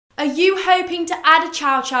Are you hoping to add a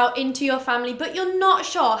Chow Chow into your family but you're not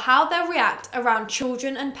sure how they'll react around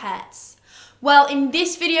children and pets? Well, in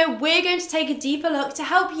this video we're going to take a deeper look to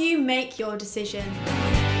help you make your decision.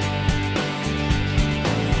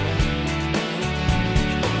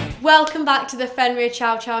 Welcome back to the Fenrir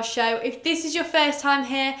Chow Chow show. If this is your first time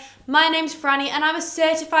here, my name's Franny and I'm a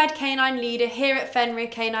certified canine leader here at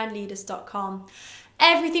FenrirCanineLeaders.com.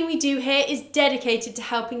 Everything we do here is dedicated to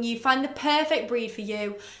helping you find the perfect breed for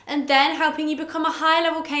you and then helping you become a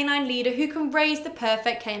high-level canine leader who can raise the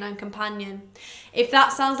perfect canine companion. If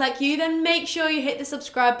that sounds like you, then make sure you hit the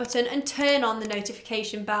subscribe button and turn on the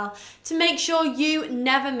notification bell to make sure you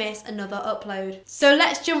never miss another upload. So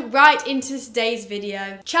let's jump right into today's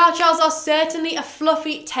video. Chow Chows are certainly a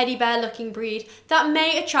fluffy teddy bear looking breed that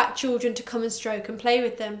may attract children to come and stroke and play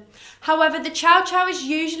with them. However, the Chow Chow is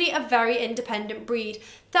usually a very independent breed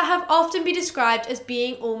that have often been described as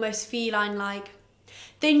being almost feline-like.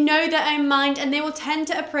 They know their own mind and they will tend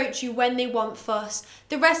to approach you when they want fuss.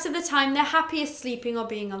 The rest of the time they're happiest sleeping or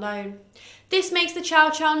being alone. This makes the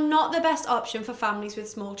Chow Chow not the best option for families with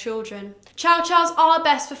small children. Chow Chows are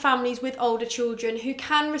best for families with older children who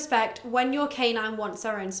can respect when your canine wants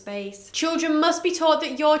their own space. Children must be taught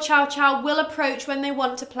that your Chow Chow will approach when they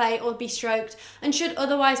want to play or be stroked and should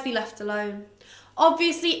otherwise be left alone.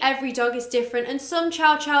 Obviously every dog is different and some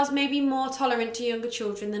Chow Chows may be more tolerant to younger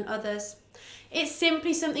children than others. It's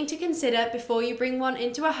simply something to consider before you bring one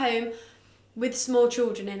into a home with small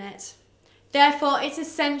children in it. Therefore, it's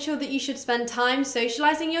essential that you should spend time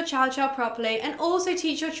socialising your Chow Chow properly and also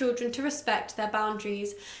teach your children to respect their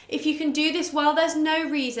boundaries. If you can do this well, there's no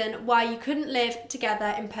reason why you couldn't live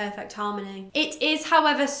together in perfect harmony. It is,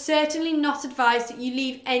 however, certainly not advised that you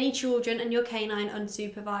leave any children and your canine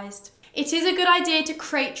unsupervised. It is a good idea to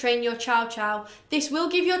crate train your Chow Chow. This will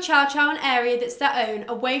give your Chow Chow an area that's their own,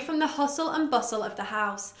 away from the hustle and bustle of the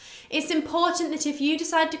house. It's important that if you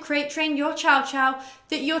decide to crate train your Chow Chow,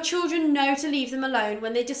 that your children know to leave them alone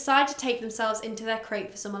when they decide to take themselves into their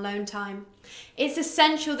crate for some alone time. It's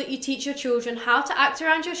essential that you teach your children how to act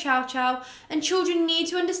around your Chow Chow, and children need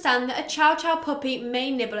to understand that a Chow Chow puppy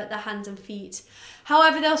may nibble at their hands and feet.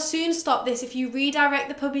 However, they'll soon stop this if you redirect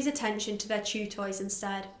the puppy's attention to their chew toys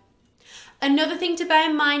instead. Another thing to bear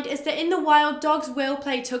in mind is that in the wild, dogs will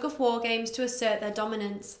play tug-of-war games to assert their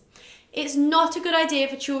dominance. It's not a good idea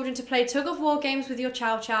for children to play tug-of-war games with your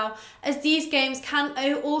Chow Chow, as these games can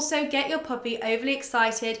also get your puppy overly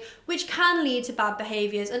excited, which can lead to bad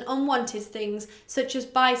behaviours and unwanted things such as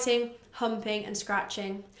biting, humping and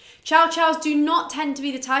scratching. Chow Chows do not tend to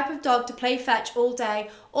be the type of dog to play fetch all day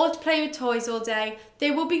or to play with toys all day.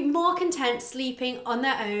 They will be more content sleeping on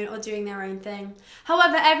their own or doing their own thing.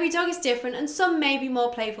 However, every dog is different and some may be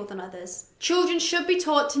more playful than others. Children should be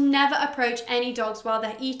taught to never approach any dogs while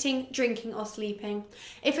they're eating, drinking or sleeping.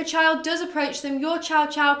 If a child does approach them, your Chow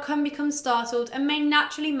Chow can become startled and may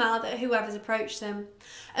naturally mouth at whoever's approached them.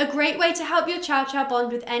 A great way to help your Chow Chow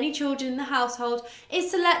bond with any children in the household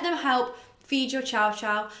is to let them help feed your Chow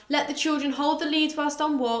Chow, let the children hold the leads whilst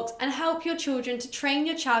on walks, and help your children to train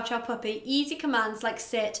your Chow Chow puppy easy commands like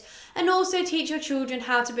sit, and also teach your children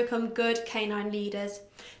how to become good canine leaders.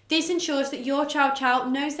 This ensures that your Chow Chow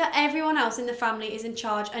knows that everyone else in the family is in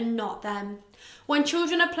charge and not them. When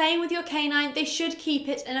children are playing with your canine, they should keep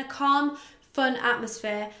it in a calm, fun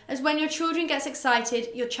atmosphere, as when your children gets excited,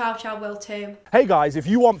 your Chow Chow will too. Hey guys, if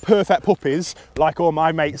you want perfect puppies, like all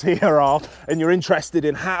my mates here are, and you're interested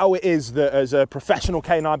in how it is that as a professional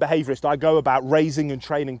canine behaviourist I go about raising and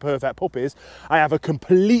training perfect puppies, I have a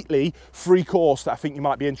completely free course that I think you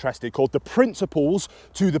might be interested, called The Principles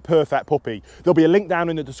to the Perfect Puppy. There'll be a link down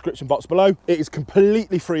in the description box below. It is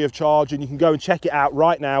completely free of charge and you can go and check it out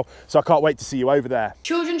right now, so I can't wait to see you over there.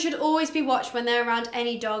 Children should always be watched when they're around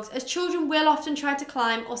any dogs, as children will often try to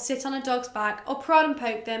climb or sit on a dog's back or prod and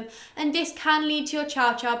poke them, and this can lead to your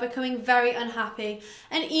Chow Chow becoming very unhappy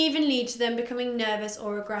and even lead to them becoming nervous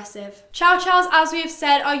or aggressive. Chow Chows, as we have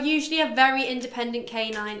said, are usually a very independent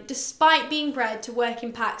canine despite being bred to work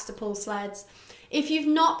in packs to pull sleds. If you've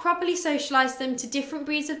not properly socialised them to different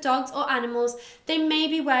breeds of dogs or animals, they may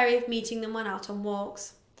be wary of meeting them when out on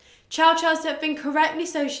walks. Chow Chows that have been correctly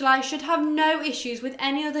socialised should have no issues with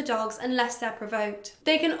any other dogs unless they're provoked.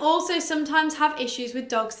 They can also sometimes have issues with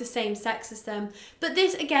dogs the same sex as them, but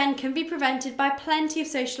this again can be prevented by plenty of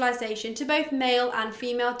socialisation to both male and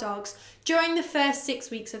female dogs during the first 6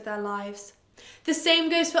 weeks of their lives. The same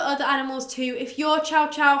goes for other animals too. If your Chow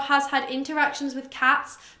Chow has had interactions with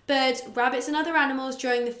cats, birds, rabbits and other animals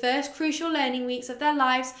during the first crucial learning weeks of their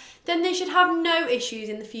lives, then they should have no issues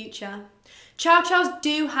in the future. Chow Chows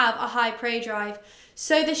do have a high prey drive,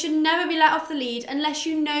 So they should never be let off the lead unless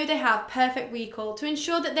you know they have perfect recall to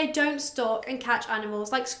ensure that they don't stalk and catch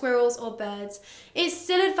animals like squirrels or birds. It's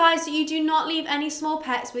still advised that you do not leave any small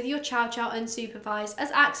pets with your Chow Chow unsupervised, as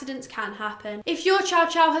accidents can happen. If your Chow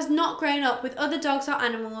Chow has not grown up with other dogs or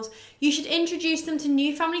animals, you should introduce them to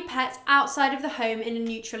new family pets outside of the home in a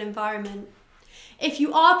neutral environment. If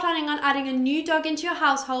you are planning on adding a new dog into your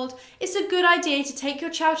household, it's a good idea to take your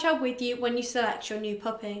Chow Chow with you when you select your new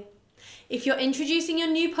puppy. If you're introducing your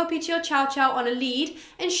new puppy to your Chow Chow on a lead,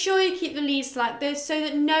 ensure you keep the lead slack so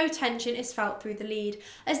that no tension is felt through the lead,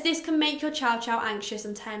 as this can make your Chow Chow anxious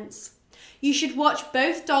and tense. You should watch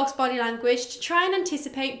both dogs' body language to try and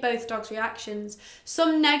anticipate both dogs' reactions.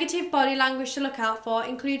 Some negative body language to look out for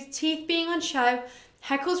includes teeth being on show,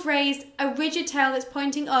 hackles raised, a rigid tail that's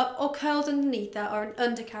pointing up or curled underneath there, or an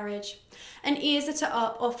undercarriage, and ears that are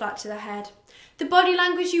up or flat to the head. The body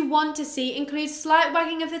language you want to see includes slight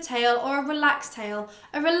wagging of the tail or a relaxed tail,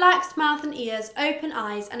 a relaxed mouth and ears, open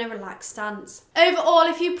eyes, and a relaxed stance. Overall,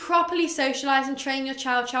 if you properly socialise and train your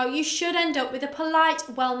Chow Chow, you should end up with a polite,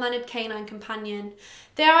 well-mannered canine companion.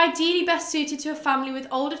 They are ideally best suited to a family with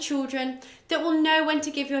older children that will know when to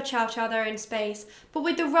give your Chow Chow their own space, but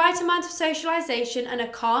with the right amount of socialisation and a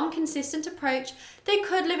calm, consistent approach, they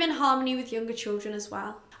could live in harmony with younger children as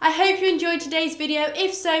well. I hope you enjoyed today's video.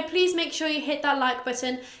 If so, please make sure you hit that like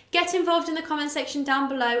button, get involved in the comment section down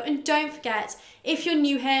below, and don't forget, if you're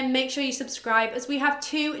new here, make sure you subscribe, as we have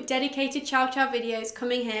 2 dedicated Chow Chow videos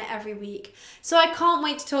coming here every week. So I can't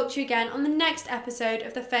wait to talk to you again on the next episode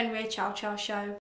of the Fenrir Chow Chow Show.